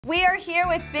We are here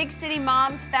with Big City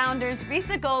Moms founders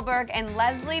Risa Goldberg and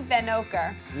Leslie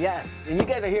Venokur. Yes, and you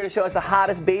guys are here to show us the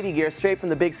hottest baby gear straight from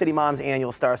the Big City Moms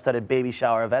annual star-studded baby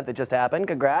shower event that just happened.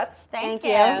 Congrats. Thank you.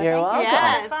 You're welcome.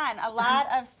 Yes. Fun. A lot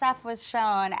of stuff was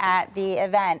shown at the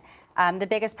event. The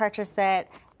biggest purchase that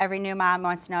every new mom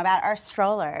wants to know about are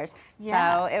strollers.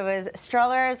 Yeah. So it was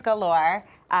strollers galore.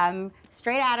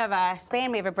 Straight out of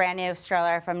Spain, we have a brand new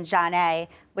stroller from John A,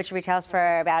 which retails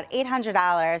for about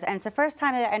 $800, and it's the first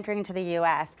time that they're entering into the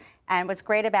U.S. And what's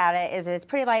great about it is it's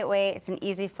pretty lightweight, it's an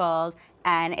easy fold,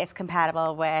 and it's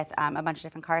compatible with a bunch of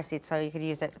different car seats, so you could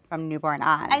use it from newborn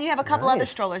on. And you have a couple other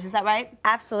strollers, is that right?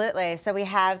 Absolutely. So we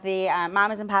have the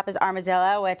Mamas and Papas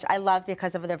Armadillo, which I love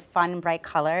because of the fun, bright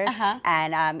colors.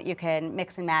 And you can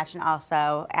mix and match and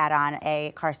also add on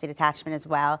a car seat attachment as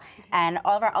well. And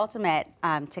all of our ultimate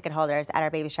ticket holders at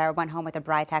our baby shower went home with a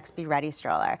Britex Be Ready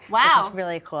stroller. Wow. Which is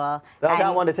really cool. They all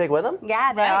got one to take with them?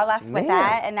 Yeah, they all left with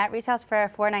that, and that retails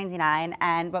for $4.99.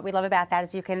 And what we love about that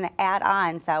is you can add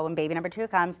on, so when baby number 2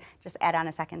 comes, just add on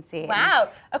a second seat.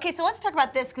 Wow. Okay, so let's talk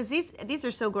about this, because these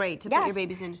are so great to put your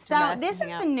babies in. So this is the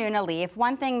Nuna Leaf.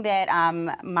 One thing that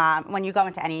when you go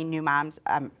into any new mom's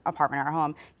apartment or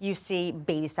home, you see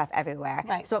baby stuff everywhere.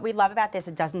 Right. So what we love about this,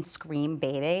 it doesn't scream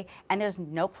baby, and there's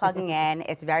no plugging in.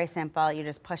 It's very simple. You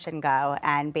just push and go,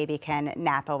 and baby can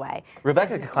nap away.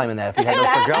 Rebecca could climb in that if you had those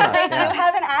for grown-ups. They do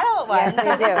have an adult one. Yes,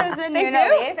 so this is the Nuna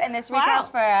Leaf, and this retails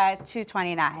for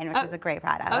 $229, which is a great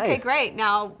product. Okay, great.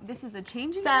 Now, this is a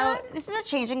changing pad? This is a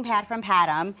changing pad from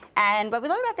Padam, and what we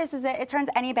love about this is that it turns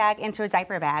any bag into a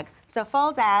diaper bag. So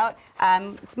folds out.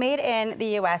 It's made in the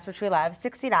U.S., which we love,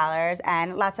 $60,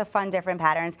 and lots of fun different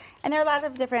patterns. And there are a lot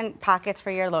of different pockets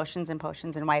for your lotions and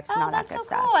potions and wipes and all that good stuff. Oh,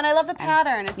 that's so cool, and I love the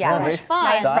pattern. It's so much fun.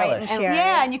 Nice, bright, and sheer.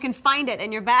 Yeah, and you can find it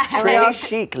in your bag. Very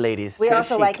chic, ladies. We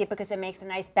also like it because it makes a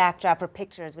nice backdrop for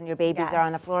pictures. When your babies are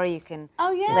on the floor, you can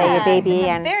lay your baby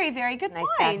and very, very good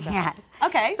point. Yes.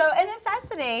 Okay. So a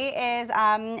necessity is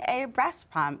a breast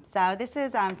pump. So this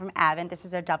is from Avent. This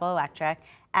is a double electric.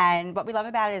 And what we love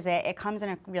about it is it comes in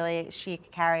a really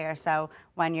chic carrier. So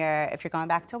when if you're going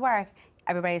back to work,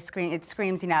 everybody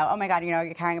screams, you know, oh my God, you know,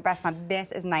 you're carrying a breast pump.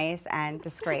 This is nice and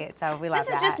discreet, so we love that.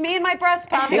 This is just me and my breast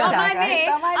pump. Don't mind me.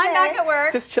 I'm back at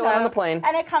work. Just chilling on the plane.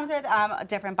 And it comes with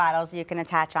different bottles you can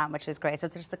attach on, which is great. So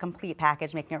it's just a complete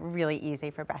package, making it really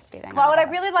easy for breastfeeding. Well, what I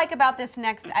really like about this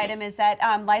next item is that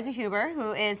Liza Huber,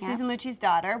 who is Susan Lucci's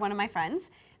daughter, one of my friends,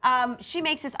 she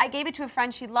makes this. I gave it to a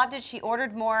friend. She loved it. She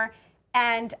ordered more.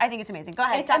 And I think it's amazing. Go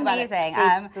ahead. It's talk amazing.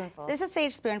 About it. This is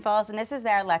Sage Spoonfuls, and this is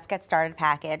their Let's Get Started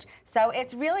package. So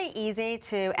it's really easy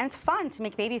and it's fun to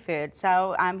make baby food.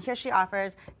 So here she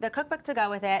offers the cookbook to go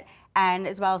with it, and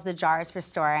as well as the jars for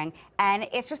storing. And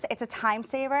it's a time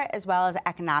saver as well as an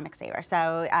economic saver.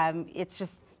 So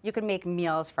you can make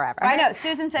meals forever. I know.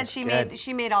 Susan said she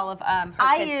made all of her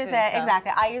kids' food,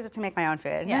 exactly. I use it to make my own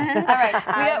food. Yeah.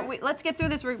 All right. Let's get through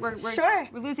this. We're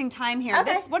losing time here.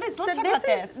 Okay. Let's talk about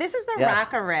this. This is the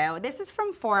Rockaroo. This is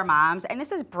from 4 Moms, and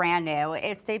this is brand new.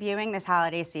 It's debuting this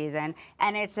holiday season,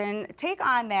 and it's a take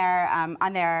on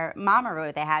their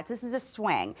Mamaroo they had. This is a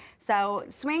swing. So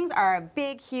swings are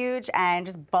big, huge, and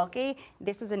just bulky.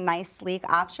 This is a nice, sleek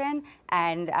option,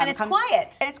 and it's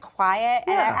quiet. And it's quiet,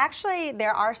 and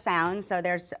there are sounds, so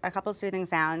there's a couple soothing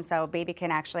sounds, so baby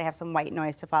can actually have some white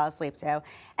noise to fall asleep to.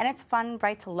 And it's fun,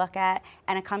 bright to look at,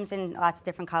 and it comes in lots of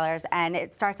different colors, and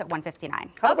it starts at $159.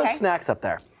 How about those snacks up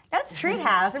there? That's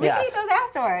Treathouse, and we can eat those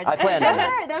afterwards. I plan on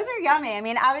that. Those are yummy. I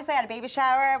mean, obviously at a baby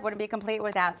shower, wouldn't be complete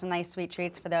without some nice sweet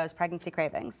treats for those pregnancy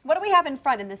cravings. What do we have in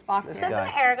front in this box? So it's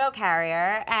an Ergo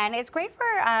carrier, and it's great for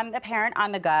a parent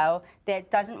on the go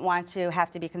that doesn't want to have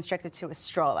to be constricted to a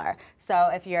stroller. So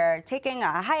if you're taking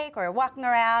a hike or walking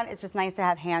around, it's just nice to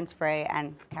have hands-free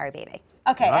and carry baby.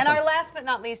 Okay, and our last but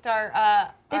not least,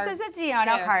 this is the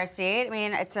Diono car seat. I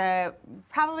mean, it's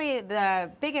probably the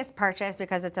biggest purchase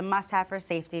because it's a must-have for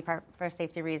safety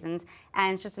reasons,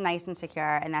 and it's just nice and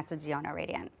secure, and that's a Diono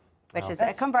Radiant, which is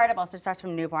a convertible, so it starts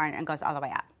from newborn and goes all the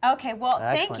way up. Okay, well,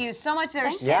 thank you so much.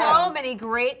 There's so many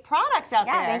great products out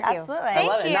there. Thank you. Absolutely. I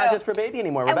love it. And not just for baby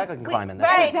anymore. Rebecca can climb in there.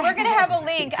 Right, we're going to have a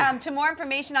link to more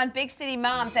information on Big City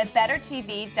Moms at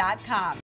bettertv.com.